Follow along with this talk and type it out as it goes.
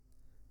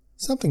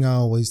Something I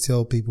always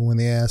tell people when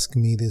they ask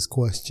me this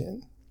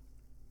question: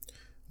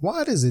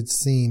 why does it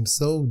seem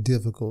so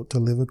difficult to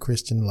live a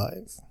Christian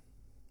life?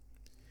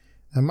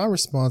 And my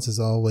response is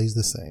always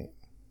the same.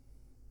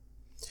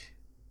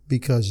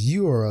 Because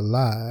you are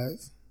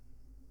alive,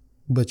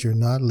 but you're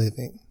not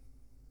living.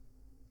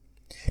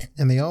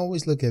 And they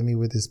always look at me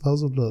with this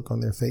puzzled look on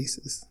their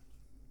faces.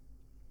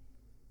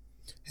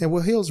 And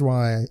well, here's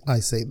why I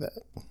say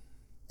that.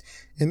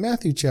 In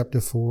Matthew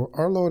chapter 4,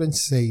 our Lord and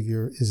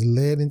Savior is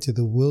led into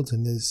the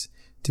wilderness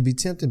to be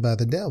tempted by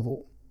the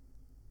devil.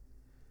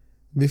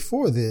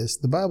 Before this,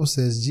 the Bible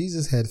says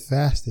Jesus had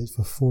fasted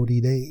for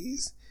 40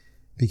 days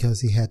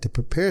because he had to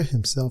prepare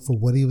himself for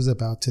what he was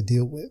about to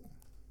deal with.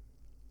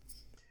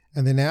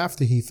 And then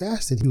after he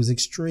fasted, he was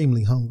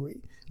extremely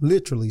hungry,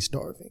 literally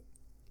starving.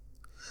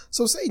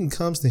 So Satan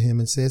comes to him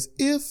and says,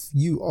 if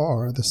you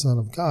are the Son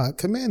of God,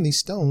 command these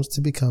stones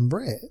to become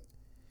bread.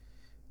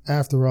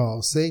 After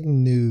all,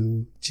 Satan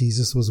knew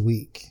Jesus was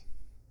weak,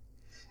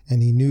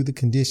 and he knew the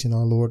condition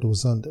our Lord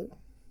was under.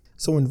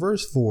 So in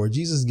verse 4,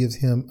 Jesus gives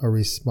him a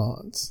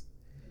response.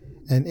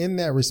 And in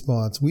that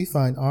response, we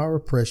find our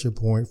pressure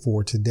point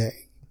for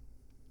today.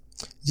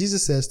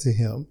 Jesus says to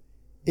him,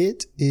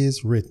 "It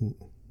is written,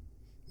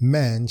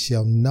 man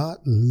shall not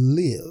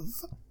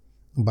live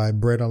by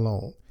bread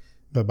alone,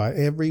 but by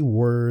every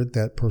word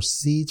that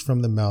proceeds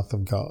from the mouth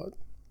of God."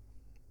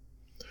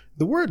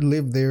 The word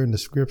live there in the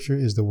scripture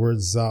is the word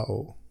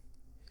zao,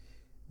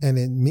 and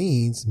it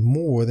means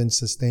more than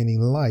sustaining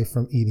life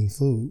from eating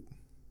food.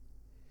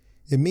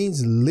 It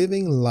means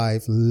living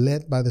life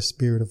led by the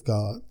Spirit of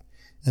God,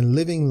 and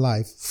living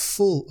life,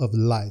 full of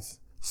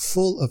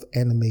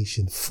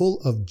animation, full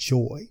of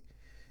joy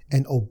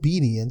and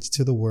obedience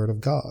to the word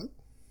of God.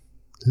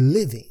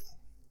 Living.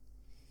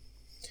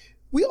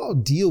 We all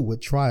deal with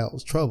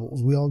trials,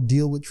 troubles. We all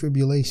deal with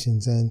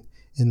tribulations and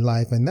in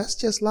life, and that's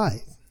just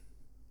life.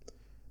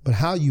 But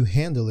how you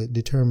handle it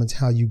determines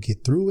how you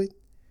get through it,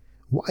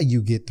 why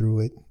you get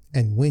through it,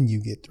 and when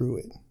you get through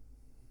it.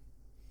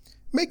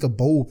 Make a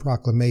bold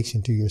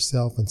proclamation to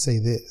yourself and say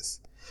this: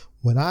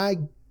 when I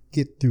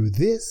get through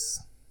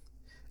this,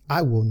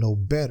 I will know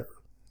better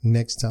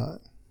next time.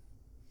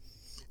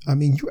 I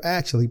mean, you're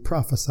actually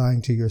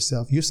prophesying to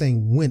yourself. You're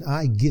saying, when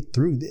I get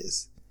through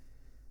this,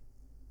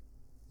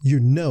 you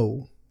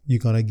know you're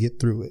going to get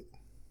through it.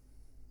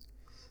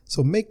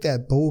 So make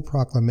that bold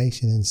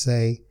proclamation and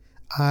say,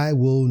 I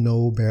will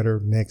know better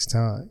next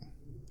time,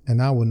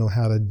 and I will know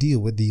how to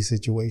deal with these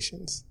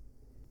situations.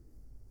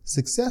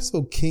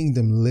 Successful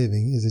kingdom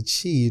living is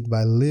achieved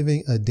by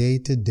living a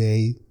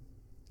day-to-day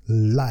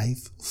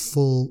life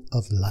full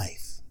of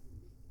life.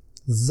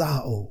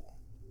 Zao.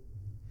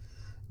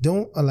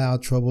 Don't allow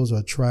troubles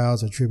or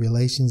trials or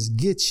tribulations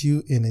get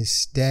you in a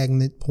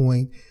stagnant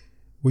point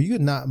where you're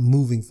not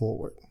moving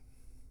forward.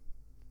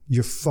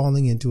 You're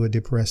falling into a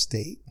depressed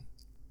state.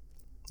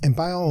 And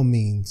by all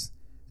means,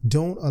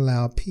 don't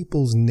allow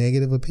people's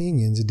negative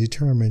opinions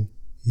determine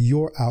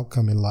your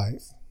outcome in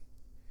life.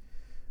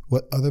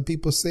 What other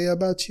people say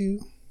about you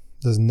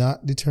does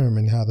not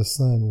determine how the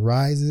sun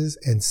rises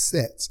and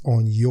sets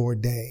on your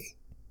day.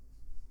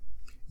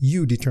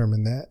 You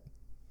determine that.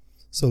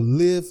 So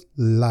live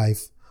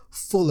life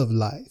full of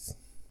life.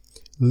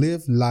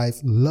 Live life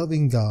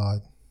loving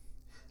God,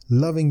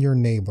 loving your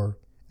neighbor,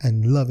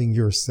 and loving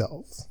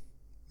yourself.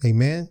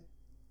 Amen.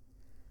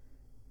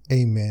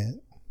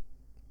 Amen.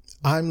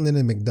 I'm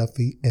Leonard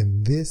McDuffie,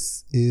 and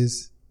this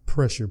is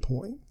Pressure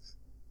Point.